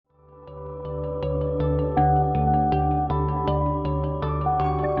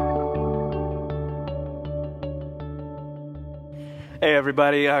Hey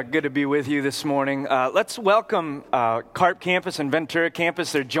everybody, good to be with you this morning. Let's welcome Carp Campus and Ventura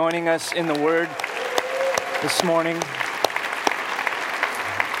Campus. They're joining us in the Word this morning.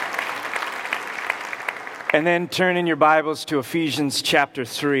 And then turn in your Bibles to Ephesians chapter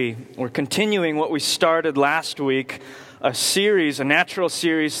 3. We're continuing what we started last week, a natural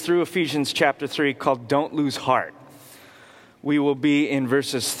series through Ephesians chapter 3 called Don't Lose Heart. We will be in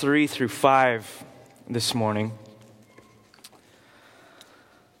verses 3 through 5 this morning.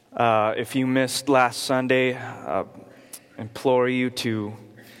 If you missed last Sunday, implore you to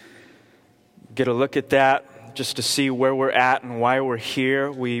get a look at that just to see where we're at and why we're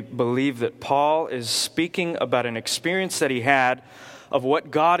here. We believe that Paul is speaking about an experience that he had of what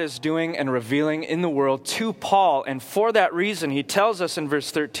God is doing and revealing in the world to Paul. And for that reason, he tells us in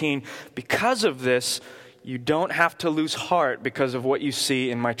verse 13, because of this, you don't have to lose heart because of what you see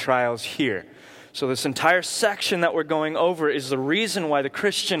in my trials here. So this entire section that we're going over is the reason why the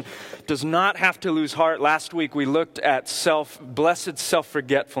Christian does not have to lose heart. Last week we looked at blessed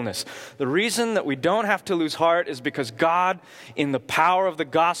self-forgetfulness. The reason that we don't have to lose heart is because God, in the power of the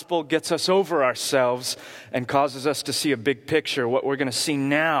gospel, gets us over ourselves and causes us to see a big picture. What we're going to see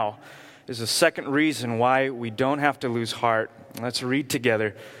now is the second reason why we don't have to lose heart. Let's read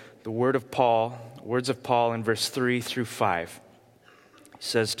together the words of Paul in verse 3 through 5. He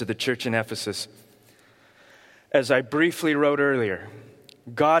says to the church in Ephesus, as I briefly wrote earlier,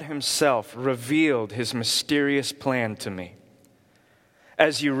 God himself revealed his mysterious plan to me.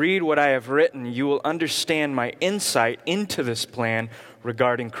 As you read what I have written, you will understand my insight into this plan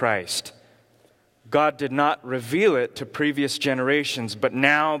regarding Christ. God did not reveal it to previous generations, but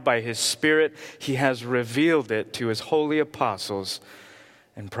now by his Spirit, he has revealed it to his holy apostles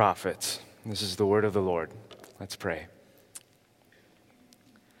and prophets. This is the word of the Lord. Let's pray.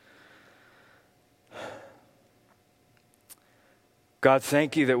 God,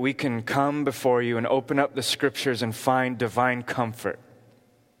 thank you that we can come before you and open up the scriptures and find divine comfort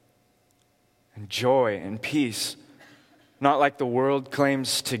and joy and peace, not like the world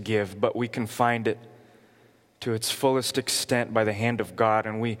claims to give, but we can find it to its fullest extent by the hand of God.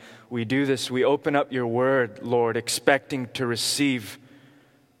 And we do this, we open up your word, Lord, expecting to receive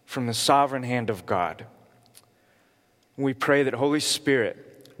from the sovereign hand of God. We pray that, Holy Spirit,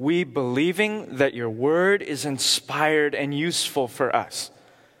 we believing that your word is inspired and useful for us,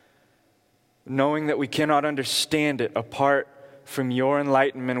 knowing that we cannot understand it apart from your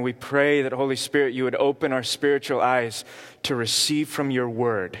enlightenment, we pray that, Holy Spirit, you would open our spiritual eyes to receive from your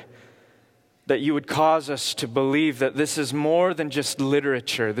word, that you would cause us to believe that this is more than just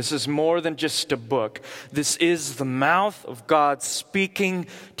literature, this is more than just a book, this is the mouth of God speaking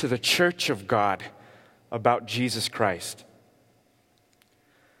to the church of God about Jesus Christ.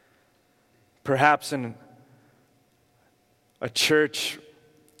 Perhaps in a church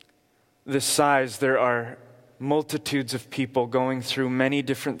this size, there are multitudes of people going through many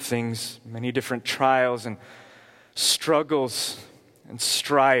different things, many different trials and struggles and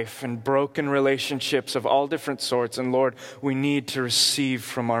strife and broken relationships of all different sorts. And Lord, we need to receive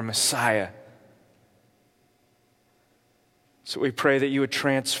from our Messiah. So we pray that you would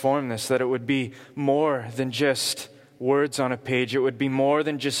transform this, that it would be more than just words on a page. It would be more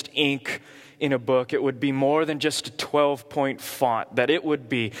than just ink in a book. It would be more than just a 12-point font, that it would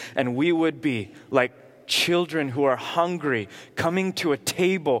be, and we would be like children who are hungry, coming to a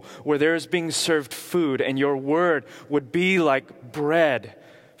table where there is being served food, and your word would be like bread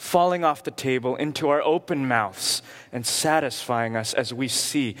falling off the table into our open mouths and satisfying us as we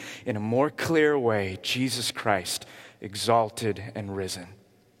see in a more clear way Jesus Christ exalted and risen.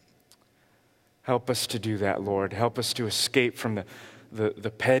 Help us to do that, Lord. Help us to escape from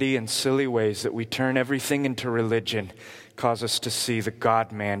the petty and silly ways that we turn everything into religion. Cause us to see the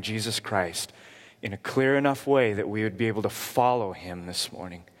God-man, Jesus Christ, in a clear enough way that we would be able to follow him this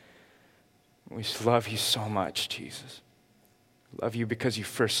morning. We love you so much, Jesus. Love you because you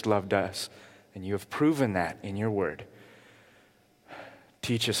first loved us, and you have proven that in your word.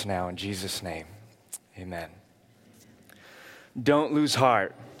 Teach us now in Jesus' name. Amen. Don't lose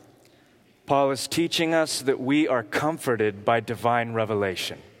heart. Paul is teaching us that we are comforted by divine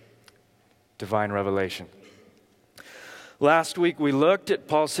revelation. Divine revelation. Last week we looked at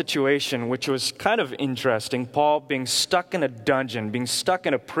Paul's situation, which was kind of interesting. Paul being stuck in a dungeon, being stuck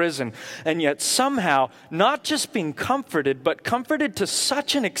in a prison, and yet somehow not just being comforted, but comforted to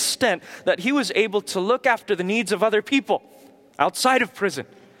such an extent that he was able to look after the needs of other people outside of prison.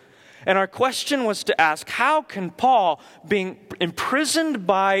 And our question was to ask, how can Paul, being imprisoned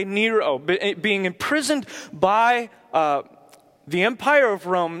by Nero, being imprisoned by the empire of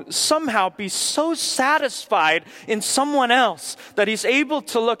Rome somehow be so satisfied in someone else that he's able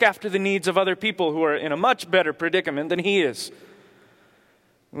to look after the needs of other people who are in a much better predicament than he is.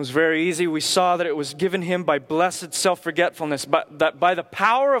 It was very easy. We saw that it was given him by blessed self-forgetfulness, but that by the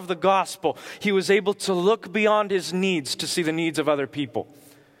power of the gospel, he was able to look beyond his needs to see the needs of other people.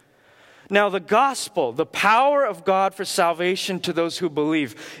 Now, the gospel, the power of God for salvation to those who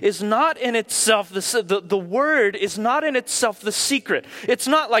believe, is not in itself, the word is not in itself the secret. It's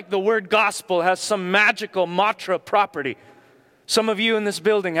not like the word gospel has some magical mantra property. Some of you in this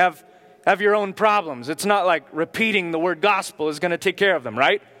building have your own problems. It's not like repeating the word gospel is going to take care of them,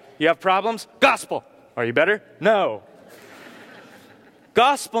 right? You have problems? Gospel. Are you better? No.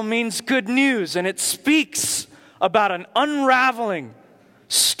 Gospel means good news, and it speaks about an unraveling,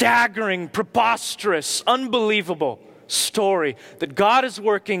 staggering, preposterous, unbelievable story that God is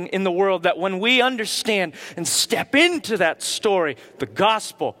working in the world, that when we understand and step into that story, the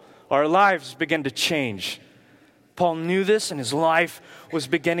gospel, our lives begin to change. Paul knew this, and his life was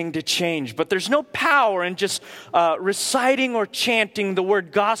beginning to change. But there's no power in just reciting or chanting the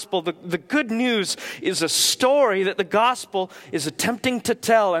word gospel. The good news is a story that the gospel is attempting to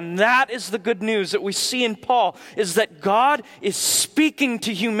tell. And that is the good news that we see in Paul, is that God is speaking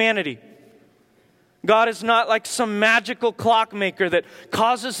to humanity. God is not like some magical clockmaker that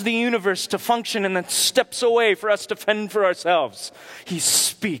causes the universe to function and then steps away for us to fend for ourselves. He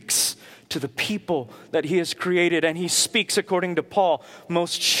speaks to the people that he has created, and he speaks, according to Paul,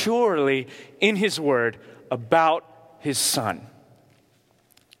 most surely in his word about his Son.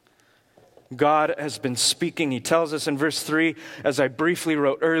 God has been speaking. He tells us in verse 3, as I briefly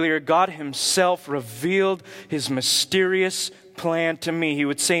wrote earlier, God himself revealed his mysterious plan to me. He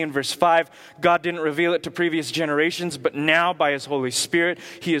would say in verse 5, God didn't reveal it to previous generations, but now by his Holy Spirit,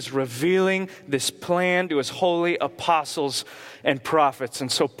 he is revealing this plan to his holy apostles and prophets. And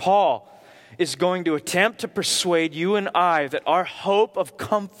so Paul is going to attempt to persuade you and I that our hope of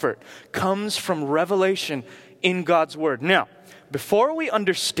comfort comes from revelation in God's word. Now, before we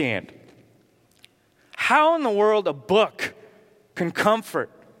understand how in the world a book can comfort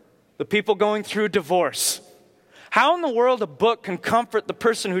the people going through divorce, how in the world a book can comfort the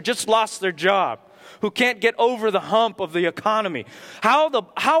person who just lost their job, who can't get over the hump of the economy, how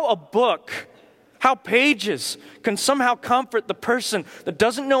pages can somehow comfort the person that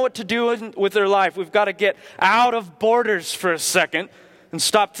doesn't know what to do with their life. We've got to get out of Borders for a second and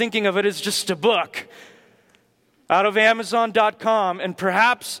stop thinking of it as just a book. Out of Amazon.com, and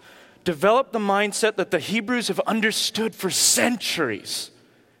perhaps develop the mindset that the Hebrews have understood for centuries.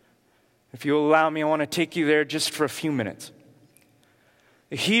 If you'll allow me, I want to take you there just for a few minutes.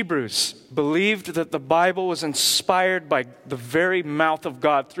 The Hebrews believed that the Bible was inspired by the very mouth of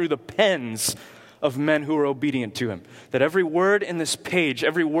God through the pens of men who were obedient to him. That every word in this page,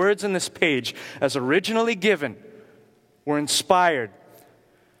 every words in this page, as originally given, were inspired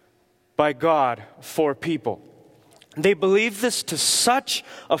by God for people. They believed this to such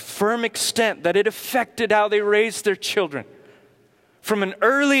a firm extent that it affected how they raised their children. From an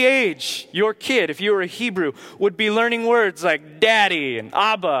early age, your kid, if you were a Hebrew, would be learning words like daddy and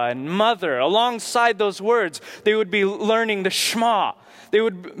Abba and mother. Alongside those words, they would be learning the Shema. They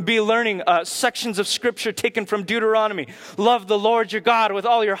would be learning sections of scripture taken from Deuteronomy. Love the Lord your God with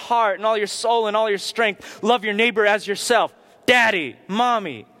all your heart and all your soul and all your strength. Love your neighbor as yourself. Daddy,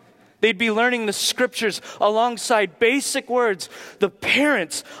 mommy. They'd be learning the scriptures alongside basic words. The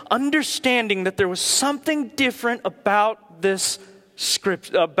parents understanding that there was something different about this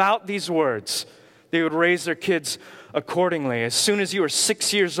script, about these words. They would raise their kids accordingly. As soon as you were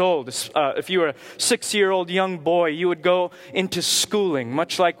 6 years old, if you were a 6-year-old young boy, you would go into schooling,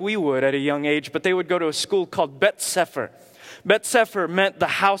 much like we would at a young age, but they would go to a school called Bet Sefer. Bet Sefer meant the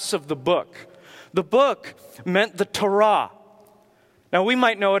house of the book. The book meant the Torah. Now, we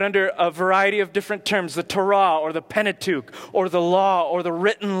might know it under a variety of different terms, the Torah or the Pentateuch or the law or the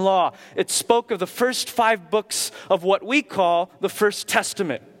written law. It spoke of the first 5 books of what we call the First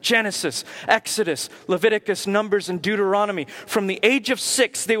Testament. Genesis, Exodus, Leviticus, Numbers, and Deuteronomy. From the age of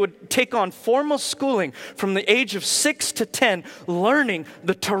 6, they would take on formal schooling. From the age of 6 to 10, learning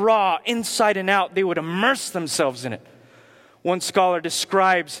the Torah inside and out. They would immerse themselves in it. One scholar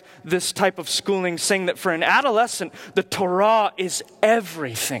describes this type of schooling saying that for an adolescent, the Torah is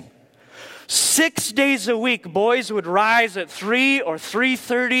everything. 6 days a week, boys would rise at 3 or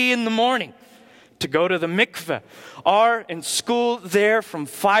 3:30 in the morning to go to the mikveh, are in school there from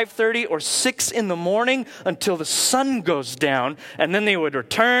 5:30 or 6 in the morning until the sun goes down, and then they would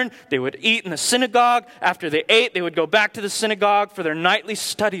return. They would eat in the synagogue. After they ate, they would go back to the synagogue for their nightly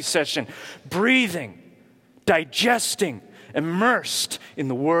study session, breathing, digesting, immersed in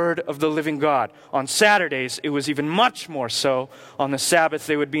the Word of the living God. On Saturdays, it was even much more so. On the Sabbath,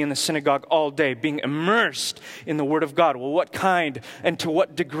 they would be in the synagogue all day, being immersed in the Word of God. Well, what kind and to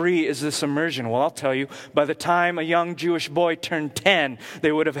what degree is this immersion? Well, I'll tell you, by the time a young Jewish boy turned 10,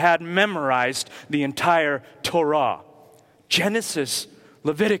 they would have had memorized the entire Torah. Genesis,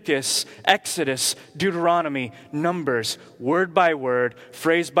 Leviticus, Exodus, Deuteronomy, Numbers, word by word,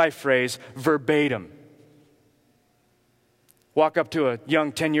 phrase by phrase, verbatim. Walk up to a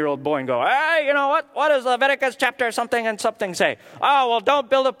young 10-year-old boy and go, hey, you know what does Leviticus chapter something and something say? Oh, well, don't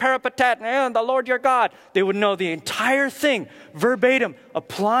build a parapet and the Lord your God. They would know the entire thing, verbatim,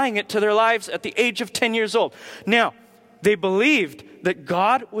 applying it to their lives at the age of 10 years old. Now, they believed that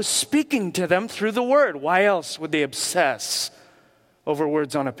God was speaking to them through the Word. Why else would they obsess over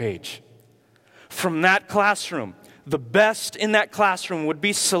words on a page? From that classroom, the best in that classroom would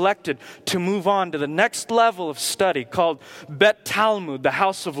be selected to move on to the next level of study called Bet Talmud, the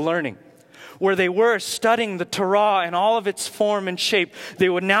house of learning, where they were studying the Torah in all of its form and shape. They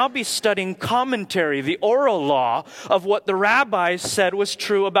would now be studying commentary, the oral law of what the rabbis said was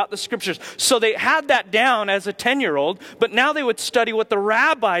true about the scriptures. So they had that down as a 10-year-old, but now they would study what the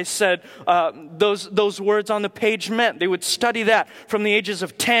rabbis said those words on the page meant. They would study that from the ages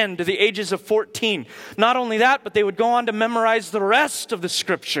of 10 to the ages of 14. Not only that, but they would go on to memorize the rest of the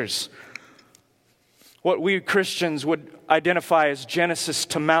scriptures. What we Christians would identify as Genesis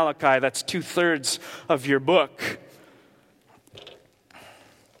to Malachi, that's 2/3 of your book.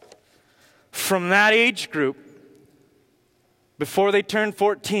 From that age group, before they turn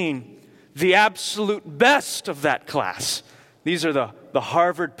 14, the absolute best of that class, these are the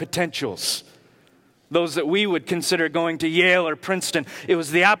Harvard potentials, those that we would consider going to Yale or Princeton. It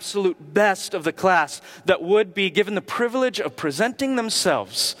was the absolute best of the class that would be given the privilege of presenting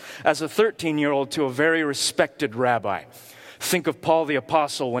themselves as a 13-year-old to a very respected rabbi. Think of Paul the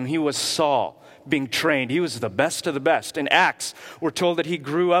Apostle when he was Saul being trained. He was the best of the best. In Acts, we're told that he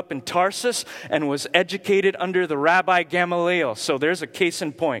grew up in Tarsus and was educated under the Rabbi Gamaliel. So there's a case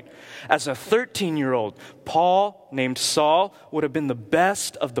in point. As a 13-year-old, Paul, named Saul, would have been the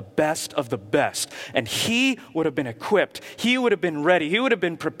best of the best of the best. And he would have been equipped. He would have been ready. He would have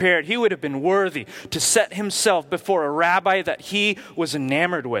been prepared. He would have been worthy to set himself before a rabbi that he was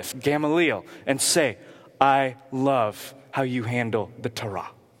enamored with, Gamaliel, and say, I love how you handle the Torah.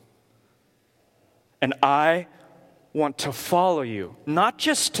 And I want to follow you, not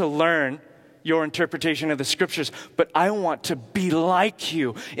just to learn your interpretation of the scriptures, but I want to be like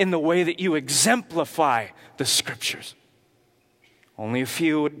you in the way that you exemplify the scriptures. Only a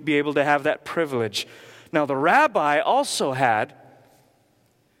few would be able to have that privilege. Now, the rabbi also had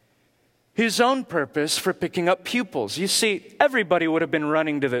his own purpose for picking up pupils. You see, everybody would have been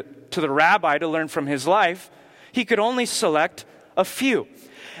running to the rabbi to learn from his life. He could only select a few.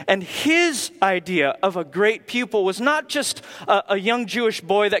 And his idea of a great pupil was not just a young Jewish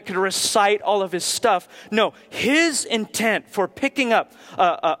boy that could recite all of his stuff. No, his intent for picking up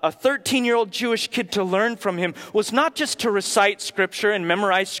a 13-year-old Jewish kid to learn from him was not just to recite Scripture and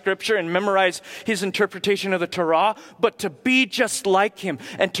memorize his interpretation of the Torah, but to be just like him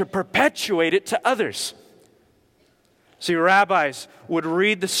and to perpetuate it to others. See, rabbis would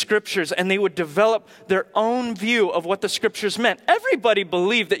read the scriptures and they would develop their own view of what the scriptures meant. Everybody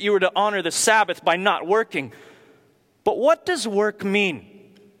believed that you were to honor the Sabbath by not working. But what does work mean?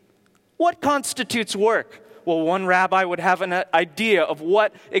 What constitutes work? Well, one rabbi would have an idea of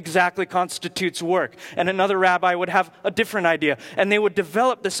what exactly constitutes work, and another rabbi would have a different idea. And they would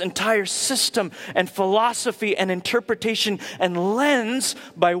develop this entire system and philosophy and interpretation and lens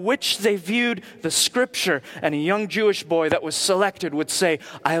by which they viewed the scripture. And a young Jewish boy that was selected would say,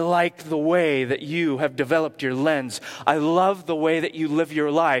 I like the way that you have developed your lens. I love the way that you live your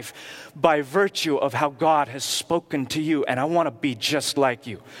life by virtue of how God has spoken to you, and I want to be just like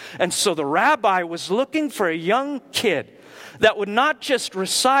you. And so the rabbi was looking for a young kid that would not just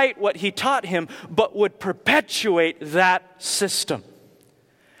recite what he taught him, but would perpetuate that system.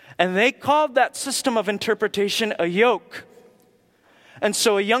 And they called that system of interpretation a yoke. And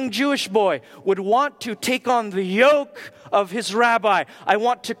so a young Jewish boy would want to take on the yoke of his rabbi. I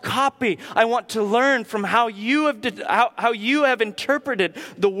want to copy. I want to learn from how you have interpreted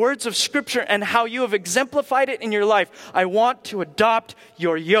the words of Scripture and how you have exemplified it in your life. I want to adopt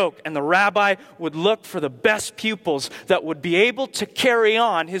your yoke. And the rabbi would look for the best pupils that would be able to carry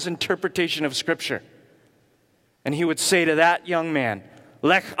on his interpretation of Scripture. And he would say to that young man,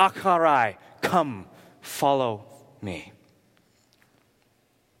 Lech acharai, come, follow me.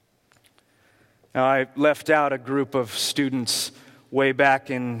 Now, I left out a group of students way back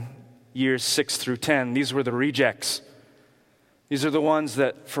in years 6 through 10. These were the rejects. These are the ones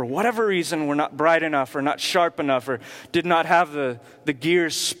that, for whatever reason, were not bright enough or not sharp enough or did not have the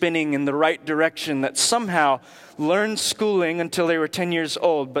gears spinning in the right direction, that somehow learned schooling until they were 10 years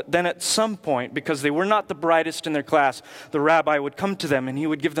old. But then at some point, because they were not the brightest in their class, the rabbi would come to them and he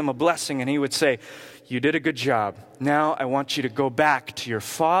would give them a blessing and he would say, "You did a good job. Now I want you to go back to your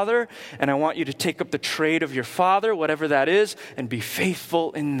father and I want you to take up the trade of your father, whatever that is, and be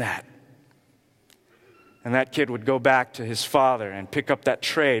faithful in that." And that kid would go back to his father and pick up that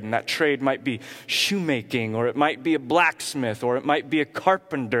trade. And that trade might be shoemaking, or it might be a blacksmith, or it might be a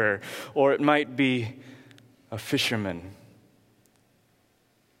carpenter, or it might be a fisherman.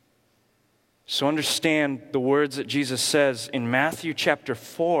 So understand the words that Jesus says in Matthew chapter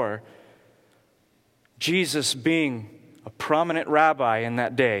 4. Jesus being a prominent rabbi in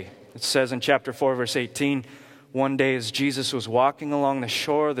that day. It says in chapter 4, verse 18, "One day as Jesus was walking along the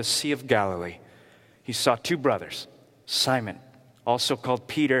shore of the Sea of Galilee, he saw two brothers, Simon, also called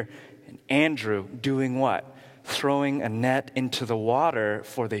Peter, and Andrew, doing what? Throwing a net into the water,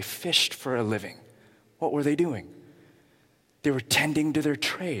 for they fished for a living." What were they doing? They were tending to their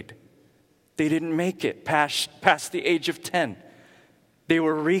trade. They didn't make it past the age of 10. They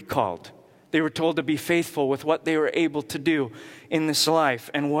were recalled. They were told to be faithful with what they were able to do in this life.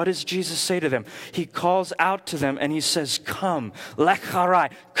 And what does Jesus say to them? He calls out to them and he says, "Come,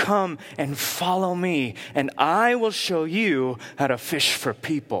 lecharai, come and follow me, and I will show you how to fish for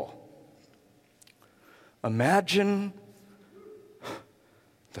people." Imagine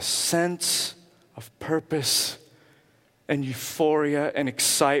the sense of purpose and euphoria and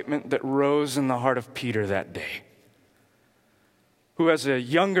excitement that rose in the heart of Peter that day, who as a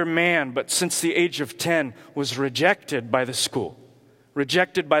younger man, but since the age of 10, was rejected by the school,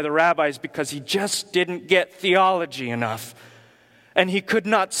 rejected by the rabbis because he just didn't get theology enough. And he could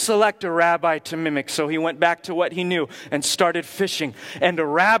not select a rabbi to mimic, so he went back to what he knew and started fishing. And a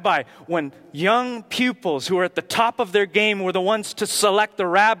rabbi, when young pupils who are at the top of their game were the ones to select the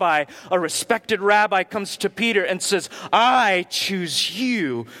rabbi, a respected rabbi comes to Peter and says, "I choose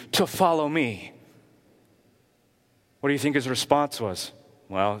you to follow me." What do you think his response was?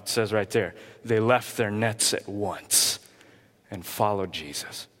 Well, it says right there, they left their nets at once and followed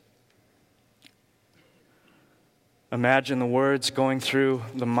Jesus. Imagine the words going through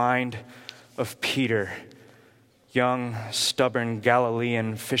the mind of Peter, young, stubborn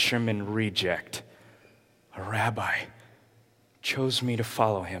Galilean fisherman reject. A rabbi chose me to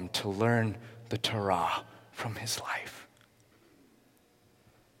follow him, to learn the Torah from his life.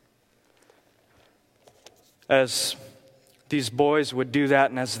 As these boys would do that,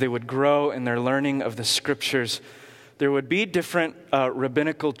 and as they would grow in their learning of the scriptures, there would be different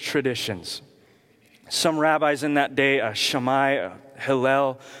rabbinical traditions. Some rabbis in that day, Shammai,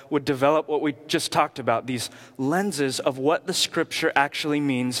 Hillel, would develop what we just talked about, these lenses of what the scripture actually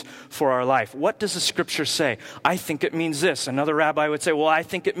means for our life. What does the scripture say? I think it means this. Another rabbi would say, well, I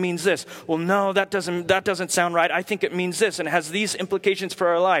think it means this. Well, no, that doesn't sound right. I think it means this, and it has these implications for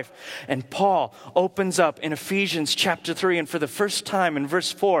our life. And Paul opens up in Ephesians chapter 3, and for the first time in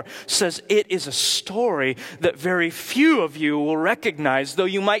verse 4 says, it is a story that very few of you will recognize, though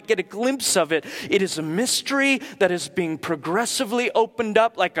you might get a glimpse of it. It is a mystery that is being progressively opened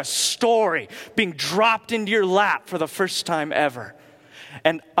up like a story being dropped into your lap for the first time ever.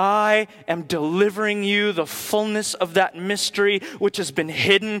 And I am delivering you the fullness of that mystery which has been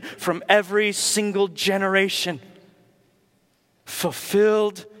hidden from every single generation.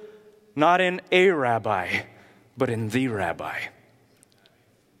 Fulfilled not in a rabbi, but in the rabbi.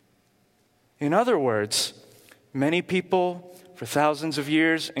 In other words, many people for thousands of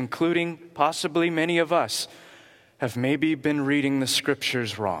years, including possibly many of us, have maybe been reading the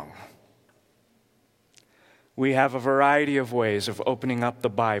scriptures wrong. We have a variety of ways of opening up the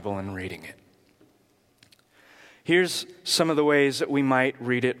Bible and reading it. Here's some of the ways that we might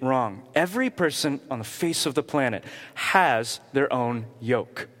read it wrong. Every person on the face of the planet has their own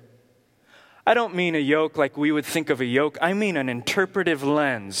yoke. I don't mean a yoke like we would think of a yoke. I mean an interpretive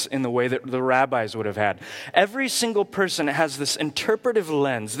lens in the way that the rabbis would have had. Every single person has this interpretive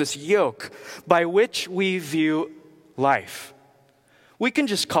lens, this yoke, by which we view life. We can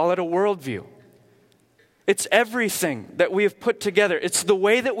just call it a worldview. It's everything that we have put together. It's the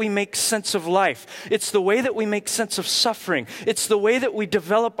way that we make sense of life. It's the way that we make sense of suffering. It's the way that we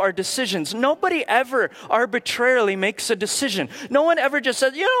develop our decisions. Nobody ever arbitrarily makes a decision. No one ever just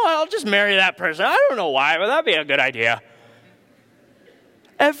says, I'll just marry that person. I don't know why, but that'd be a good idea.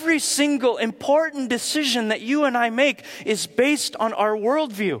 Every single important decision that you and I make is based on our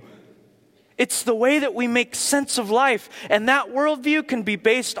worldview. It's the way that we make sense of life. And that worldview can be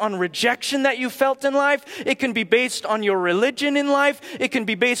based on rejection that you felt in life. It can be based on your religion in life. It can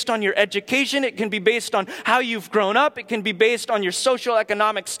be based on your education. It can be based on how you've grown up. It can be based on your social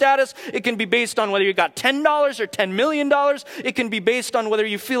economic status. It can be based on whether you got $10 or $10 million. It can be based on whether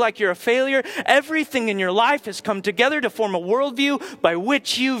you feel like you're a failure. Everything in your life has come together to form a worldview by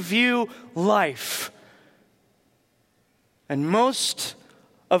which you view life. And most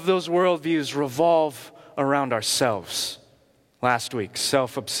of those worldviews revolve around ourselves. Last week,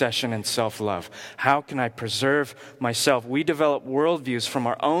 self-obsession and self-love. How can I preserve myself? We develop worldviews from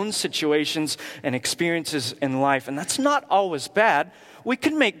our own situations and experiences in life, and that's not always bad. We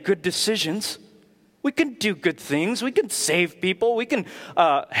can make good decisions. We can do good things. We can save people. We can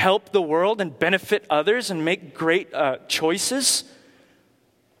help the world and benefit others and make great choices,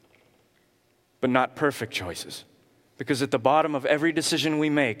 but not perfect choices. Because at the bottom of every decision we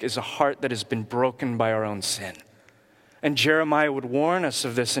make is a heart that has been broken by our own sin. And Jeremiah would warn us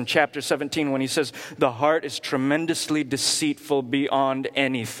of this in chapter 17 when he says, the heart is tremendously deceitful beyond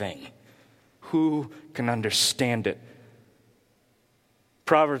anything. Who can understand it?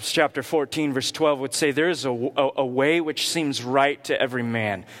 Proverbs chapter 14 verse 12 would say, there is a way which seems right to every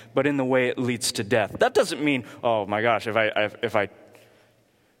man, but in the way it leads to death. That doesn't mean, oh my gosh, if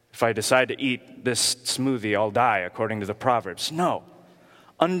I decide to eat this smoothie, I'll die, according to the Proverbs. No.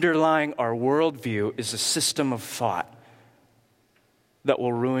 Underlying our worldview is a system of thought that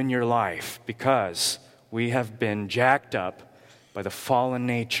will ruin your life because we have been jacked up by the fallen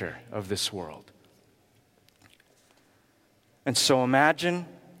nature of this world. And so imagine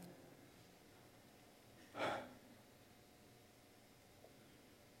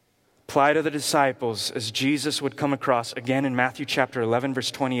apply to the disciples as Jesus would come across again in Matthew chapter 11, verse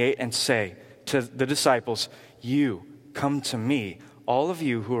 28, and say to the disciples, you come to me, all of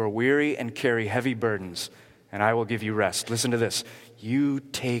you who are weary and carry heavy burdens, and I will give you rest. Listen to this. You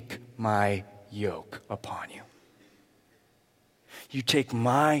take my yoke upon you. You take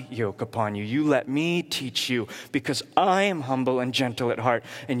my yoke upon you. You let me teach you, because I am humble and gentle at heart,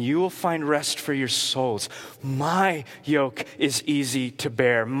 and you will find rest for your souls. My yoke is easy to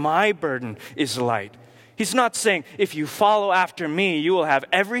bear. My burden is light. He's not saying, if you follow after me, you will have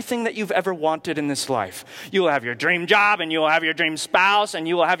everything that you've ever wanted in this life. You will have your dream job, and you will have your dream spouse, and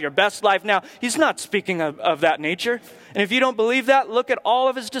you will have your best life now. He's not speaking of that nature. And if you don't believe that, look at all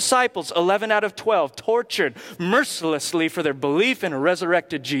of his disciples, 11 out of 12, tortured mercilessly for their belief in a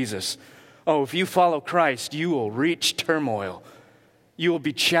resurrected Jesus. Oh, if you follow Christ, you will reach turmoil. You will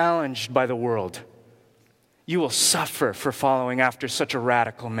be challenged by the world. You will suffer for following after such a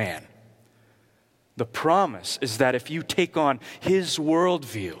radical man. The promise is that if you take on his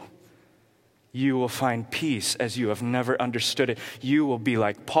worldview, you will find peace as you have never understood it. You will be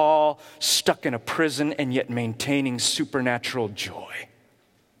like Paul, stuck in a prison and yet maintaining supernatural joy.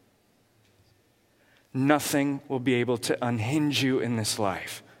 Nothing will be able to unhinge you in this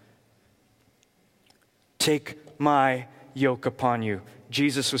life. Take my yoke upon you.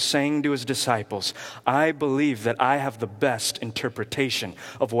 Jesus was saying to his disciples, I believe that I have the best interpretation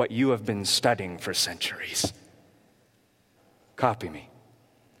of what you have been studying for centuries. Copy me.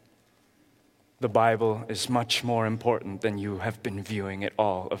 The Bible is much more important than you have been viewing it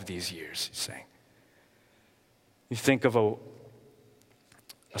all of these years, he's saying. You think of a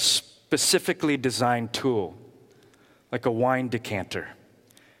specifically designed tool, like a wine decanter.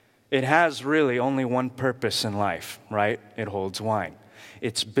 It has really only one purpose in life, right? It holds wine.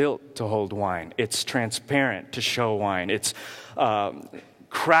 It's built to hold wine. It's transparent to show wine. It's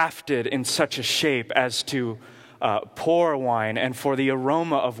crafted in such a shape as to pour wine and for the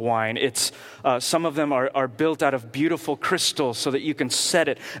aroma of wine. It's some of them are built out of beautiful crystals so that you can set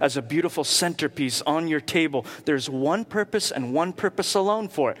it as a beautiful centerpiece on your table. There's one purpose and one purpose alone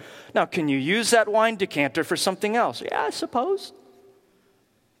for it. Now, can you use that wine decanter for something else? Yeah, I suppose.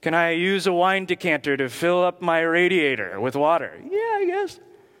 Can I use a wine decanter to fill up my radiator with water? Yeah, I guess.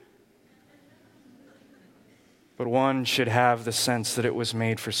 But one should have the sense that it was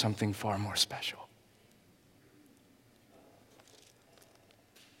made for something far more special.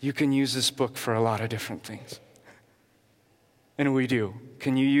 You can use this book for a lot of different things. And we do.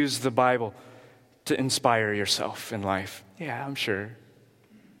 Can you use the Bible to inspire yourself in life? Yeah, I'm sure.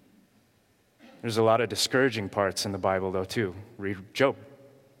 There's a lot of discouraging parts in the Bible, though, too. Read Job.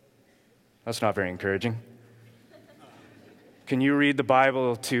 That's not very encouraging. Can you read the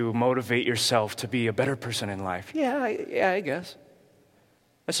Bible to motivate yourself to be a better person in life? Yeah, I guess.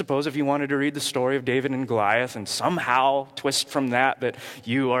 I suppose if you wanted to read the story of David and Goliath and somehow twist from that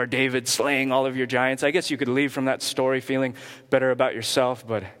you are David slaying all of your giants, I guess you could leave from that story feeling better about yourself,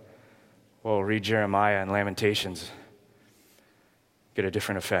 but Well, read Jeremiah and Lamentations. Get a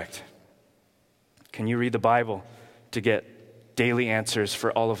different effect. Can you read the Bible to get daily answers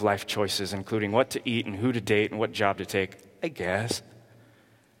for all of life choices, including what to eat and who to date and what job to take? I guess.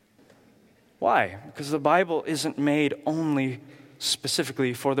 Why? Because the Bible isn't made only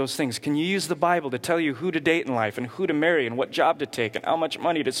specifically for those things. Can you use the Bible to tell you who to date in life and who to marry and what job to take and how much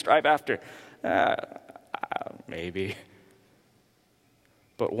money to strive after? Maybe.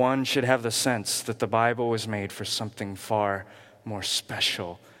 But one should have the sense that the Bible was made for something far more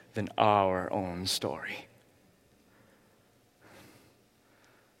special than our own story.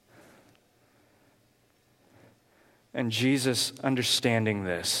 And Jesus, understanding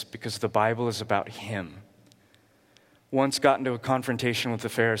this, because the Bible is about him, once got into a confrontation with the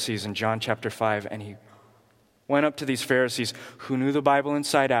Pharisees in John chapter 5, and he went up to these Pharisees who knew the Bible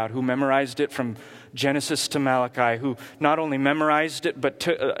inside out, who memorized it from Genesis to Malachi, who not only memorized it, but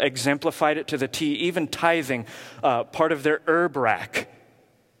exemplified it to the T, even tithing part of their herb rack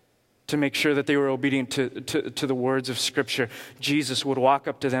to make sure that they were obedient to the words of Scripture. Jesus would walk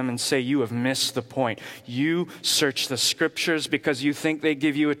up to them and say, you have missed the point. You search the Scriptures because you think they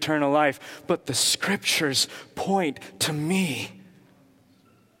give you eternal life, but the Scriptures point to me.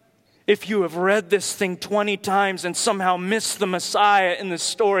 If you have read this thing 20 times and somehow missed the Messiah in the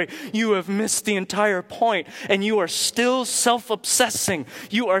story, you have missed the entire point, and you are still self-obsessing.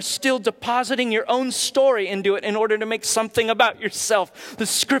 You are still depositing your own story into it in order to make something about yourself. The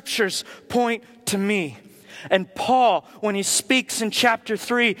Scriptures point to me. And Paul, when he speaks in chapter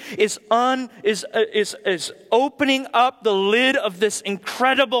 3, is opening up the lid of this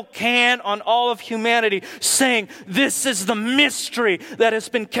incredible can on all of humanity, saying, this is the mystery that has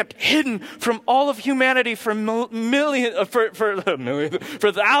been kept hidden from all of humanity for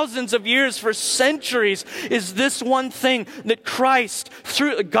thousands of years, for centuries, is this one thing that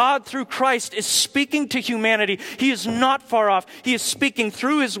God through Christ is speaking to humanity. He is not far off. He is speaking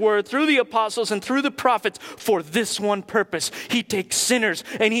through his word, through the apostles, and through the prophets, for this one purpose. He takes sinners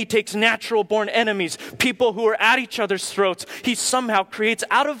and he takes natural-born enemies, people who are at each other's throats. He somehow creates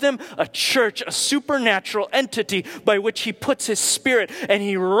out of them a church, a supernatural entity by which he puts his spirit, and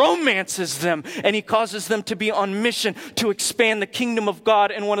he romances them, and he causes them to be on mission to expand the kingdom of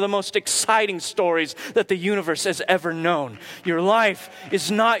God in one of the most exciting stories that the universe has ever known. Your life is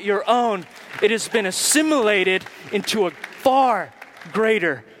not your own. It has been assimilated into a far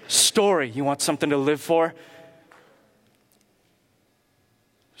greater story. You want something to live for?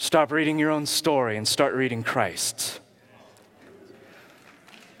 Stop reading your own story and start reading Christ's.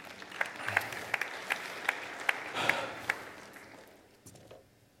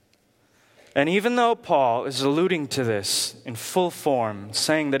 And even though Paul is alluding to this in full form,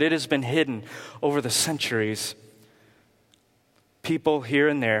 saying that it has been hidden over the centuries, people here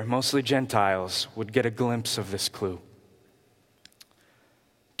and there, mostly Gentiles, would get a glimpse of this clue.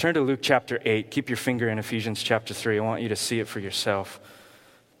 Turn to Luke chapter 8. Keep your finger in Ephesians chapter 3. I want you to see it for yourself.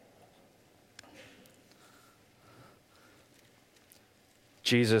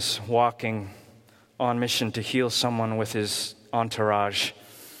 Jesus walking on mission to heal someone with his entourage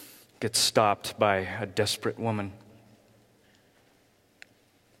gets stopped by a desperate woman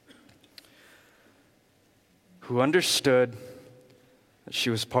who understood that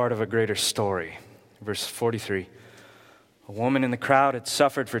she was part of a greater story. Verse 43, a woman in the crowd had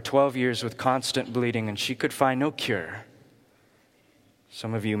suffered for 12 years with constant bleeding, and she could find no cure.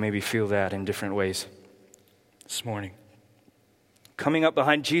 Some of you maybe feel that in different ways this morning. Coming up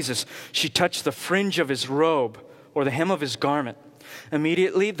behind Jesus, she touched the fringe of his robe or the hem of his garment.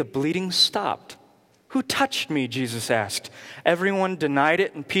 Immediately, the bleeding stopped. Who touched me? Jesus asked. Everyone denied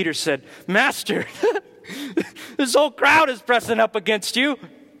it, and Peter said, Master, this whole crowd is pressing up against you.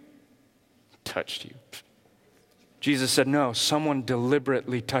 Touched you. Jesus said, no, someone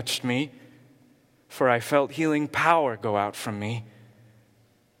deliberately touched me, for I felt healing power go out from me.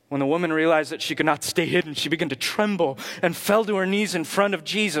 When the woman realized that she could not stay hidden, she began to tremble and fell to her knees in front of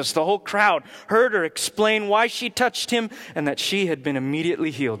Jesus. The whole crowd heard her explain why she touched him and that she had been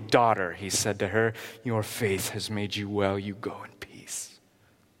immediately healed. Daughter, he said to her, your faith has made you well. You go in peace.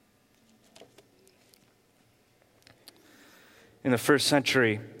 In the first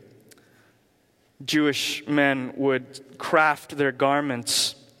century, Jewish men would craft their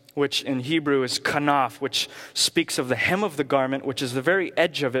garments, which in Hebrew is kanaf, which speaks of the hem of the garment, which is the very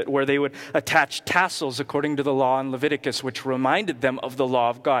edge of it, where they would attach tassels according to the law in Leviticus, which reminded them of the law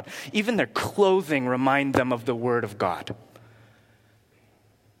of God. Even their clothing reminded them of the word of God.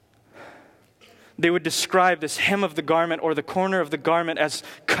 They would describe this hem of the garment or the corner of the garment as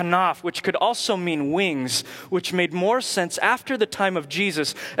kanaf, which could also mean wings, which made more sense after the time of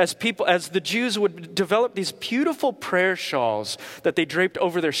Jesus as the Jews would develop these beautiful prayer shawls that they draped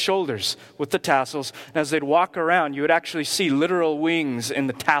over their shoulders with the tassels. And as they'd walk around, you would actually see literal wings in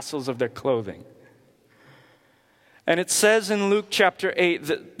the tassels of their clothing. And it says in Luke chapter 8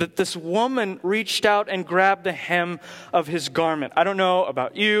 that this woman reached out and grabbed the hem of his garment. I don't know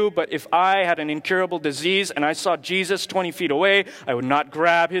about you, but if I had an incurable disease and I saw Jesus 20 feet away, I would not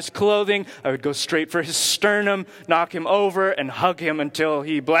grab his clothing. I would go straight for his sternum, knock him over, and hug him until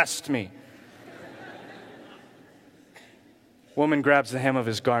he blessed me. Woman grabs the hem of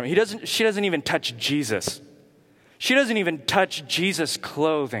his garment. She doesn't even touch Jesus. She doesn't even touch Jesus'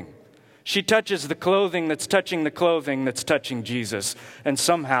 clothing. She touches the clothing that's touching the clothing that's touching Jesus. And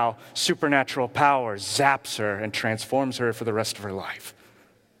somehow, supernatural power zaps her and transforms her for the rest of her life.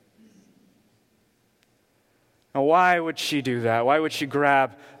 Now, why would she do that? Why would she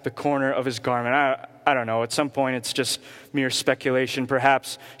grab the corner of his garment? I don't know. At some point, it's just mere speculation.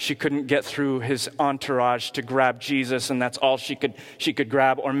 Perhaps she couldn't get through his entourage to grab Jesus, and that's all she could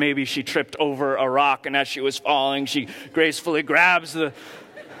grab. Or maybe she tripped over a rock, and as she was falling, she gracefully grabs the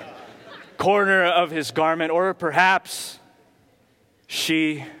corner of his garment. Or perhaps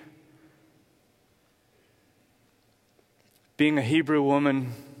she, being a Hebrew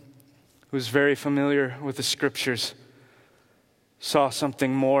woman who's very familiar with the scriptures, saw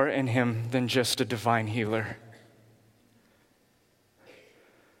something more in him than just a divine healer.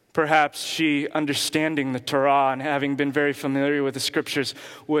 Perhaps she, understanding the Torah and having been very familiar with the scriptures,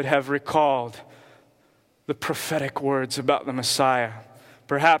 would have recalled the prophetic words about the Messiah.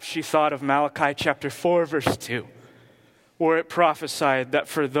 Perhaps she thought of Malachi chapter 4, verse 2, where it prophesied that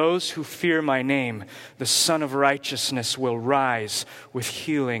for those who fear my name, the Son of Righteousness will rise with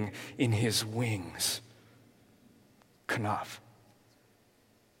healing in his wings. Kanaf.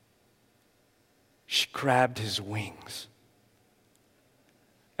 She grabbed his wings.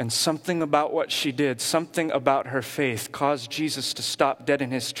 And something about what she did, something about her faith, caused Jesus to stop dead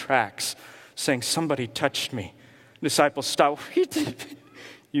in his tracks, saying, "Somebody touched me." Disciples stopped.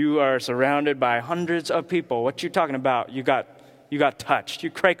 You are surrounded by hundreds of people. What you talking about? You got touched.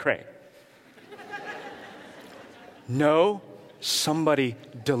 You cray-cray. No, somebody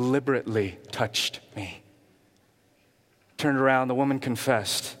deliberately touched me. Turned around, the woman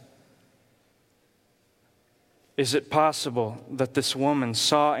confessed. Is it possible that this woman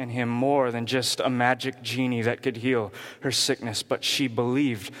saw in him more than just a magic genie that could heal her sickness, but she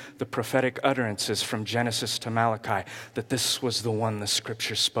believed the prophetic utterances from Genesis to Malachi, that this was the one the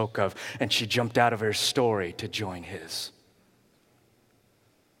scripture spoke of, and she jumped out of her story to join his?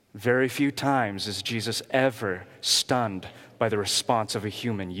 Very few times is Jesus ever stunned by the response of a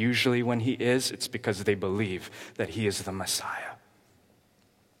human. Usually when he is, it's because they believe that he is the Messiah.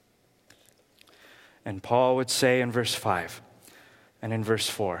 And Paul would say in verse 5 and in verse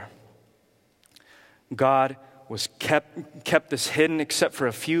 4, God was kept this hidden except for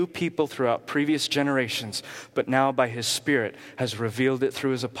a few people throughout previous generations, but now by his Spirit has revealed it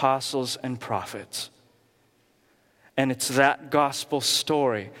through his apostles and prophets. And it's that gospel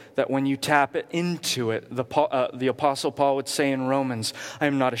story that when you tap into it, the Apostle Paul would say in Romans, I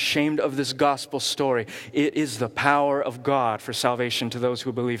am not ashamed of this gospel story. It is the power of God for salvation to those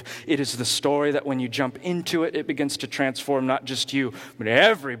who believe. It is the story that when you jump into it, it begins to transform not just you, but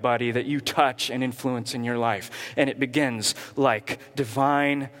everybody that you touch and influence in your life. And it begins like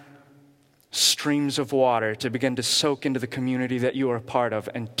divine streams of water to begin to soak into the community that you are a part of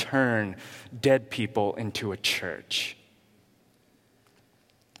and turn dead people into a church.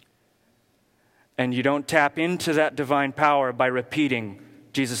 And you don't tap into that divine power by repeating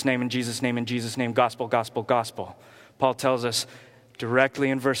Jesus' name and Jesus' name and Jesus' name, gospel, gospel, gospel. Paul tells us directly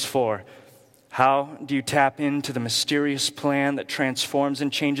in verse 4, how do you tap into the mysterious plan that transforms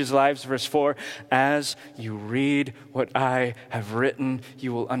and changes lives? Verse 4, as you read what I have written,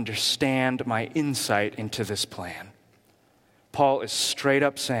 you will understand my insight into this plan. Paul is straight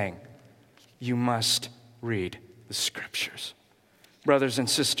up saying, you must read the scriptures. Brothers and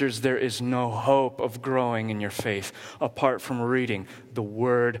sisters, there is no hope of growing in your faith apart from reading the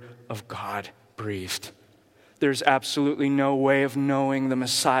Word of God breathed. There's absolutely no way of knowing the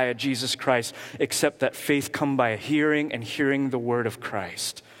Messiah, Jesus Christ, except that faith come by hearing and hearing the word of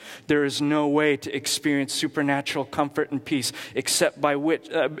Christ. There is no way to experience supernatural comfort and peace except by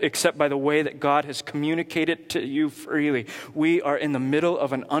the way that God has communicated to you freely. We are in the middle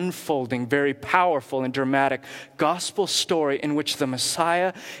of an unfolding, very powerful and dramatic gospel story in which the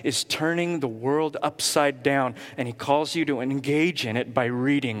Messiah is turning the world upside down, and he calls you to engage in it by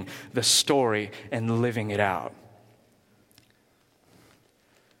reading the story and living it out.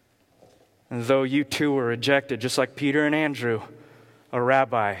 And though you too were rejected, just like Peter and Andrew, a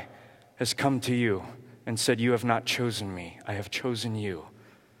rabbi has come to you and said, "You have not chosen me, I have chosen you.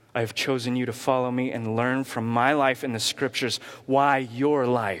 I have chosen you to follow me and learn from my life in the scriptures why your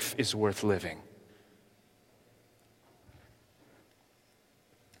life is worth living."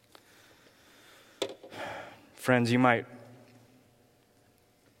 Friends, you might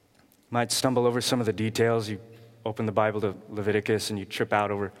stumble over some of the details. You open the Bible to Leviticus and you trip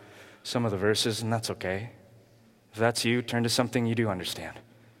out over some of the verses, and that's okay. If that's you, turn to something you do understand.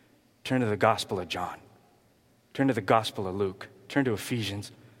 Turn to the Gospel of John. Turn to the Gospel of Luke. Turn to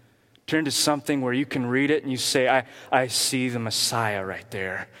Ephesians. Turn to something where you can read it and you say, I see the Messiah right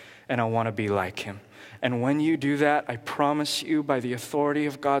there, and I want to be like him. And when you do that, I promise you by the authority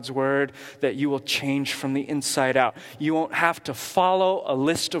of God's word that you will change from the inside out. You won't have to follow a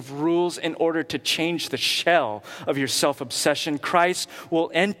list of rules in order to change the shell of your self-obsession. Christ will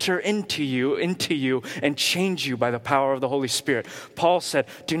enter into you and change you by the power of the Holy Spirit. Paul said,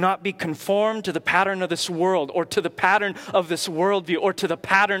 "Do not be conformed to the pattern of this world or to the pattern of this worldview or to the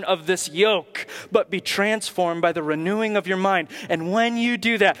pattern of this yoke, but be transformed by the renewing of your mind." And when you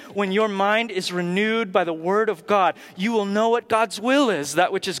do that, when your mind is renewed by the word of God, you will know what God's will is,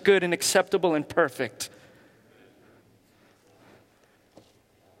 that which is good and acceptable and perfect.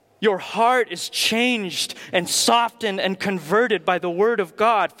 Your heart is changed and softened and converted by the word of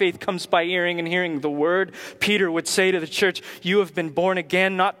God. Faith comes by hearing and hearing the word. Peter would say to the church, "You have been born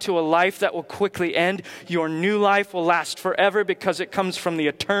again, not to a life that will quickly end. Your new life will last forever because it comes from the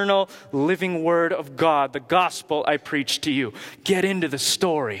eternal living word of God, the gospel I preach to you." Get into the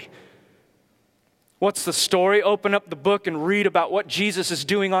story. What's the story? Open up the book and read about what Jesus is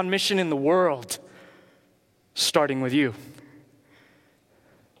doing on mission in the world, starting with you.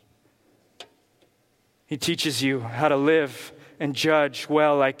 He teaches you how to live and judge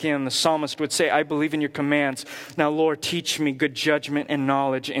well like him. The psalmist would say, "I believe in your commands. Now, Lord, teach me good judgment and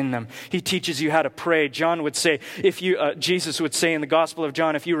knowledge in them." He teaches you how to pray. John would say, Jesus would say in the Gospel of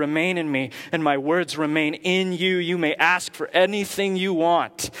John, "If you remain in me and my words remain in you, you may ask for anything you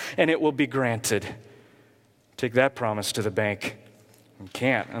want and it will be granted." Take that promise to the bank. You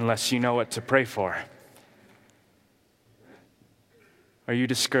can't unless you know what to pray for. Are you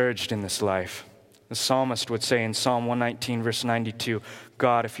discouraged in this life? The psalmist would say in Psalm 119, verse 92,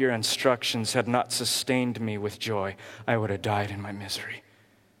 "God, if your instructions had not sustained me with joy, I would have died in my misery."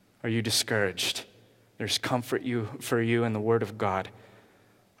 Are you discouraged? There's comfort for you in the word of God.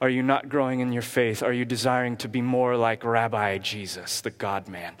 Are you not growing in your faith? Are you desiring to be more like Rabbi Jesus, the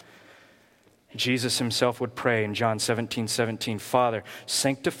God-man? Jesus himself would pray in John 17:17, "Father,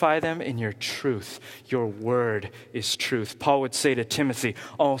 sanctify them in your truth. Your word is truth." Paul would say to Timothy,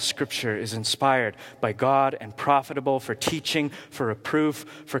 "All scripture is inspired by God and profitable for teaching, for reproof,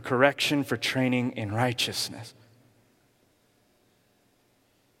 for correction, for training in righteousness."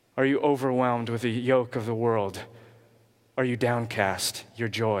 Are you overwhelmed with the yoke of the world? Are you downcast? Your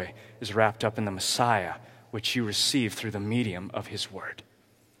joy is wrapped up in the Messiah, which you receive through the medium of his word.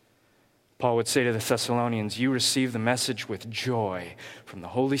 Paul would say to the Thessalonians, "You receive the message with joy from the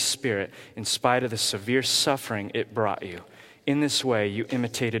Holy Spirit in spite of the severe suffering it brought you. In this way, you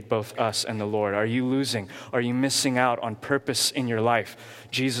imitated both us and the Lord." Are you losing? Are you missing out on purpose in your life?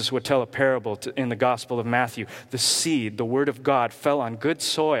 Jesus would tell a parable in the Gospel of Matthew. The seed, the word of God, fell on good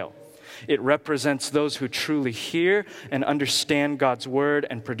soil. It represents those who truly hear and understand God's word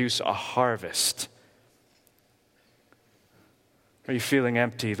and produce a harvest. Are you feeling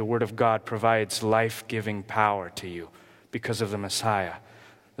empty? The word of God provides life-giving power to you because of the Messiah.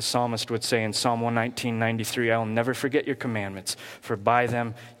 The psalmist would say in Psalm 119:93, "I will never forget your commandments, for by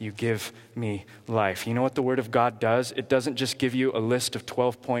them you give me life." You know what the Word of God does? It doesn't just give you a list of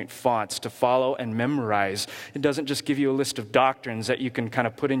 12-point fonts to follow and memorize. It doesn't just give you a list of doctrines that you can kind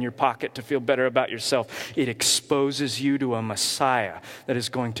of put in your pocket to feel better about yourself. It exposes you to a Messiah that is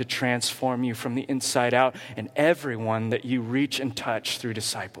going to transform you from the inside out and everyone that you reach and touch through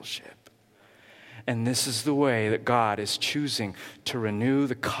discipleship. And this is the way that God is choosing to renew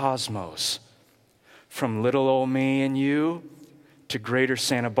the cosmos. From little old me and you, to greater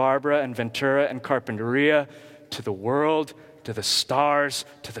Santa Barbara and Ventura and Carpinteria, to the world, to the stars,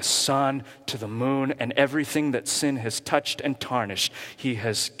 to the sun, to the moon, and everything that sin has touched and tarnished. He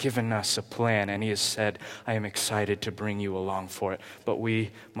has given us a plan, and he has said, I am excited to bring you along for it. But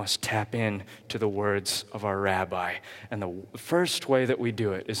we must tap in to the words of our rabbi. And the first way that we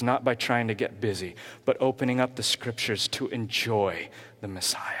do it is not by trying to get busy, but opening up the scriptures to enjoy the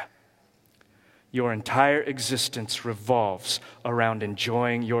Messiah. Your entire existence revolves around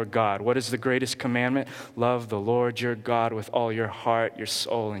enjoying your God. What is the greatest commandment? Love the Lord your God with all your heart, your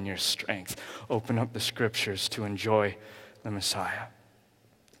soul, and your strength. Open up the scriptures to enjoy the Messiah.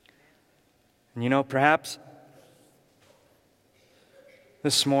 And perhaps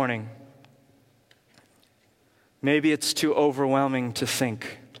this morning, maybe it's too overwhelming to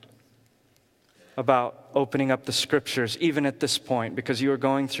think about opening up the scriptures, even at this point, because you are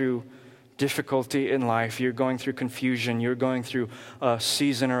going through difficulty in life, you're going through confusion, you're going through a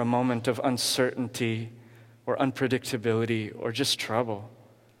season or a moment of uncertainty or unpredictability or just trouble.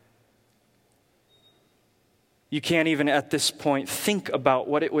 You can't even at this point think about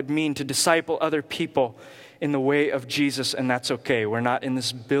what it would mean to disciple other people in the way of Jesus, and that's okay. We're not in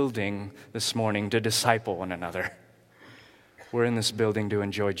this building this morning to disciple one another. We're in this building to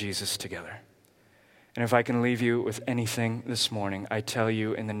enjoy Jesus together. And if I can leave you with anything this morning, I tell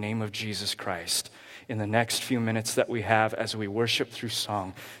you in the name of Jesus Christ, in the next few minutes that we have as we worship through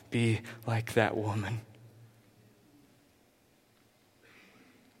song, be like that woman.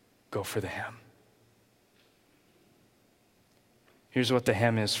 Go for the hem. Here's what the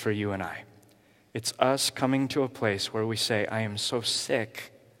hem is for you and I. It's us coming to a place where we say, I am so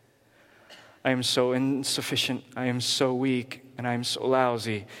sick. I am so insufficient. I am so weak. And I am so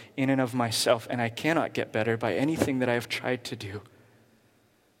lousy in and of myself, and I cannot get better by anything that I have tried to do.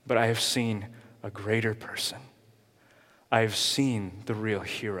 But I have seen a greater person. I have seen the real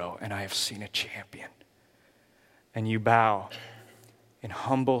hero, and I have seen a champion. And you bow in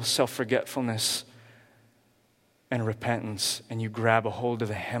humble self-forgetfulness and repentance, and you grab a hold of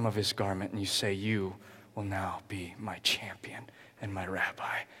the hem of his garment, and you say, you will now be my champion and my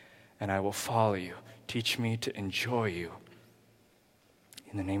rabbi, and I will follow you. Teach me to enjoy you.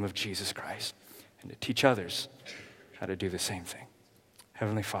 In the name of Jesus Christ, and to teach others how to do the same thing.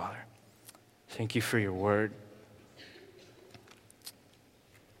 Heavenly Father, thank you for your word.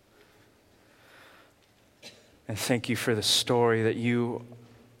 And thank you for the story that you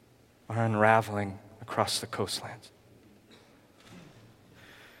are unraveling across the coastlands.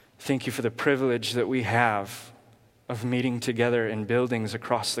 Thank you for the privilege that we have of meeting together in buildings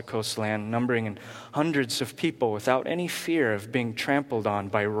across the coastland, numbering in hundreds of people without any fear of being trampled on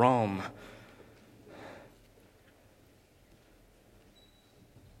by Rome.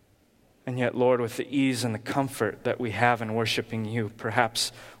 And yet, Lord, with the ease and the comfort that we have in worshiping you,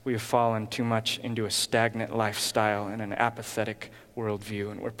 perhaps we have fallen too much into a stagnant lifestyle and an apathetic worldview,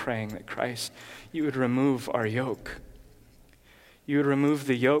 and we're praying that Christ, you would remove our yoke. You would remove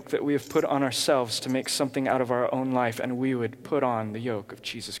the yoke that we have put on ourselves to make something out of our own life, and we would put on the yoke of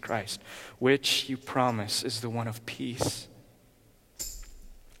Jesus Christ, which you promise is the one of peace.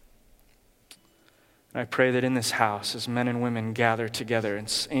 And I pray that in this house, as men and women gather together and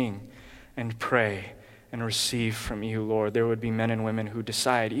sing and pray and receive from you, Lord, there would be men and women who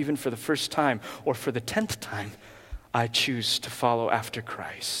decide, even for the first time or for the 10th time, I choose to follow after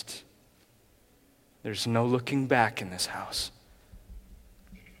Christ. There's no looking back in this house.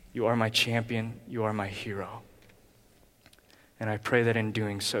 You are my champion. You are my hero. And I pray that in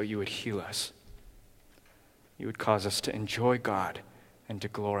doing so, you would heal us. You would cause us to enjoy God and to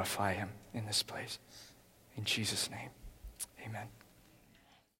glorify him in this place. In Jesus' name, amen.